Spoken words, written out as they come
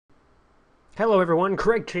Hello everyone,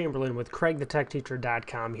 Craig Chamberlin with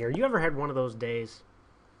CraigTheTechTeacher.com here. You ever had one of those days?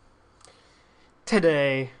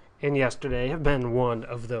 Today and yesterday have been one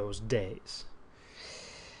of those days.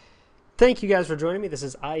 Thank you guys for joining me. This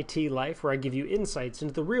is IT Life, where I give you insights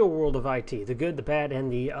into the real world of IT, the good, the bad,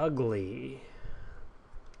 and the ugly.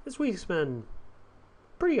 This week's been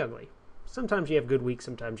pretty ugly. Sometimes you have good weeks,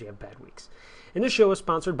 sometimes you have bad weeks. And this show is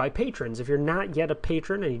sponsored by patrons. If you're not yet a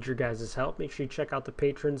patron, I need your guys' help. Make sure you check out the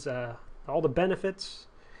patrons, all the benefits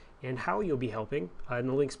and how you'll be helping in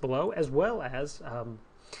the links below, as well as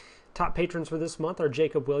top patrons for this month are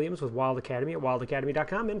Jacob Williams with Wild Academy at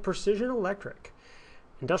wildacademy.com and Precision Electric,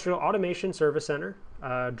 Industrial Automation Service Center,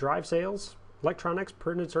 drive sales, electronics,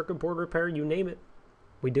 printed circuit board repair, you name it,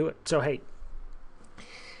 we do it. So hey,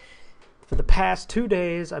 for the past 2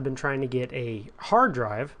 days, I've been trying to get a hard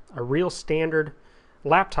drive, a real standard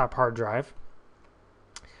laptop hard drive,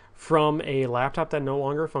 from a laptop that no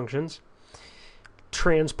longer functions,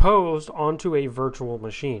 transposed onto a virtual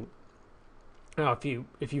machine. Now, if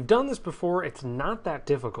you've done this before, it's not that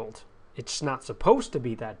difficult. It's not supposed to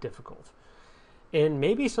be that difficult. And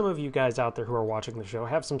maybe some of you guys out there who are watching the show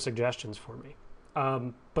have some suggestions for me.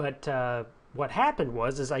 But what happened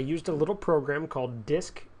was I used a little program called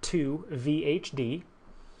Disk2 VHD.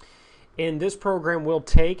 And this program will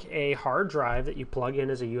take a hard drive that you plug in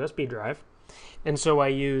as a USB drive. And so I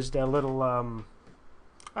used a little,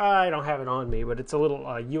 I don't have it on me, but it's a little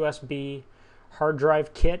USB hard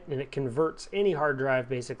drive kit, and it converts any hard drive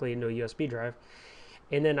basically into a USB drive.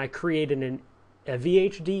 And then I created a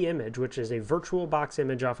VHD image, which is a virtual box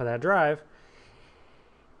image off of that drive.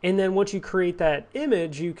 And then once you create that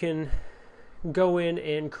image, you can go in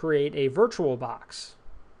and create a virtual box,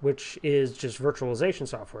 which is just virtualization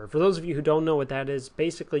software. For those of you who don't know what that is,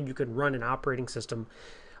 basically you can run an operating system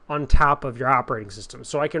on top of your operating system.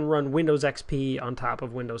 So I can run Windows XP on top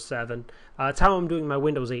of Windows 7. It's how I'm doing my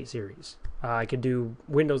Windows 8 series. I could do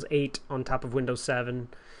Windows 8 on top of Windows 7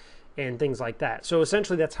 and things like that. So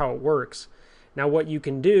essentially that's how it works. Now what you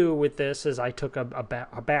can do with this is I took a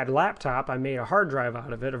bad laptop, I made a hard drive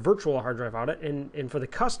out of it, a virtual hard drive out of it, and for the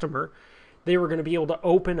customer, they were going to be able to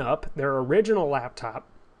open up their original laptop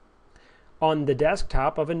on the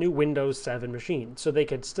desktop of a new Windows 7 machine. So they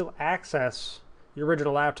could still access the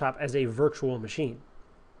original laptop as a virtual machine.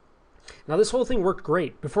 Now this whole thing worked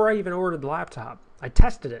great. Before I even ordered the laptop, I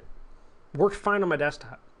tested it. Worked fine on my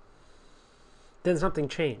desktop. Then something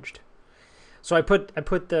changed. So I put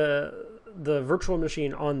the virtual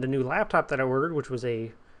machine on the new laptop that I ordered, which was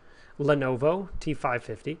a Lenovo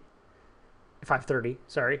T530,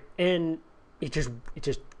 sorry, and it just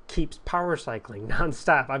keeps power cycling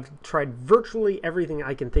nonstop. I've tried virtually everything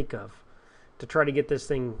I can think of to try to get this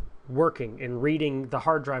thing working and reading the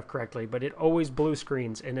hard drive correctly, but it always blue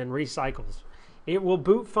screens and then recycles. It will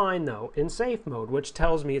boot fine though in safe mode, which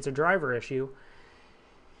tells me it's a driver issue,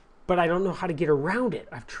 but I don't know how to get around it.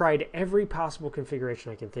 I've tried every possible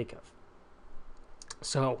configuration I can think of.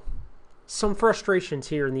 So some frustrations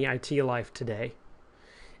here in the IT life today,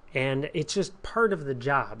 and it's just part of the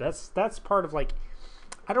job. That's part of, like,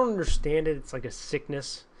 I don't understand it. It's like a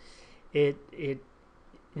sickness. It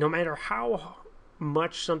no matter how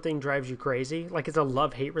much something drives you crazy, like it's a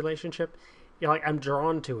love-hate relationship, you're like, I'm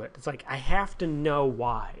drawn to it. It's like, I have to know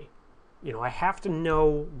why. I have to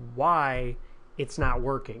know why it's not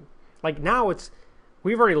working. Like now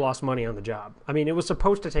we've already lost money on the job. I mean, it was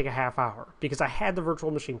supposed to take a half hour because I had the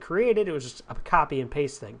virtual machine created. It was just a copy and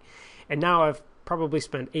paste thing. And now I've probably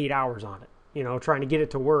spent 8 hours on it, trying to get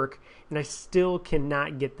it to work, and I still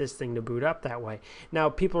cannot get this thing to boot up that way. Now,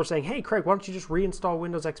 people are saying, hey, Craig, why don't you just reinstall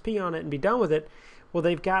Windows XP on it and be done with it? Well,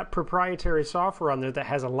 they've got proprietary software on there that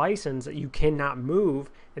has a license that you cannot move,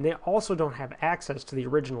 and they also don't have access to the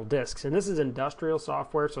original disks. And this is industrial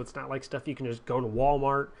software, so it's not like stuff you can just go to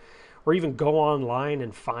Walmart or even go online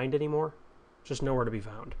and find anymore. Just nowhere to be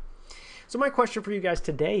found. So my question for you guys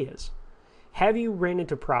today is, have you ran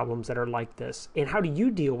into problems that are like this, and how do you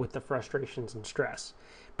deal with the frustrations and stress?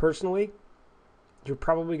 Personally, you're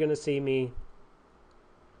probably going to see me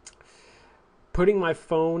putting my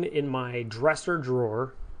phone in my dresser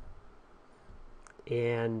drawer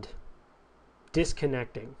and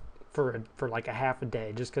disconnecting for like a half a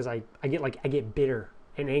day, just because I get bitter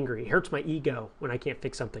and angry. It hurts my ego when I can't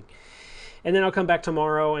fix something. And then I'll come back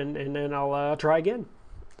tomorrow and then I'll try again.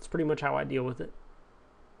 That's pretty much how I deal with it.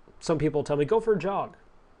 Some people tell me, go for a jog.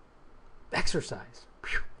 Exercise.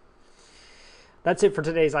 Whew. That's it for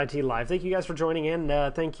today's IT Live. Thank you guys for joining in.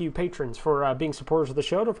 Thank you, patrons, for being supporters of the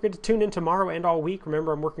show. Don't forget to tune in tomorrow and all week.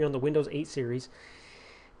 Remember, I'm working on the Windows 8 series.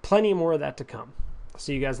 Plenty more of that to come. I'll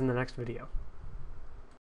see you guys in the next video.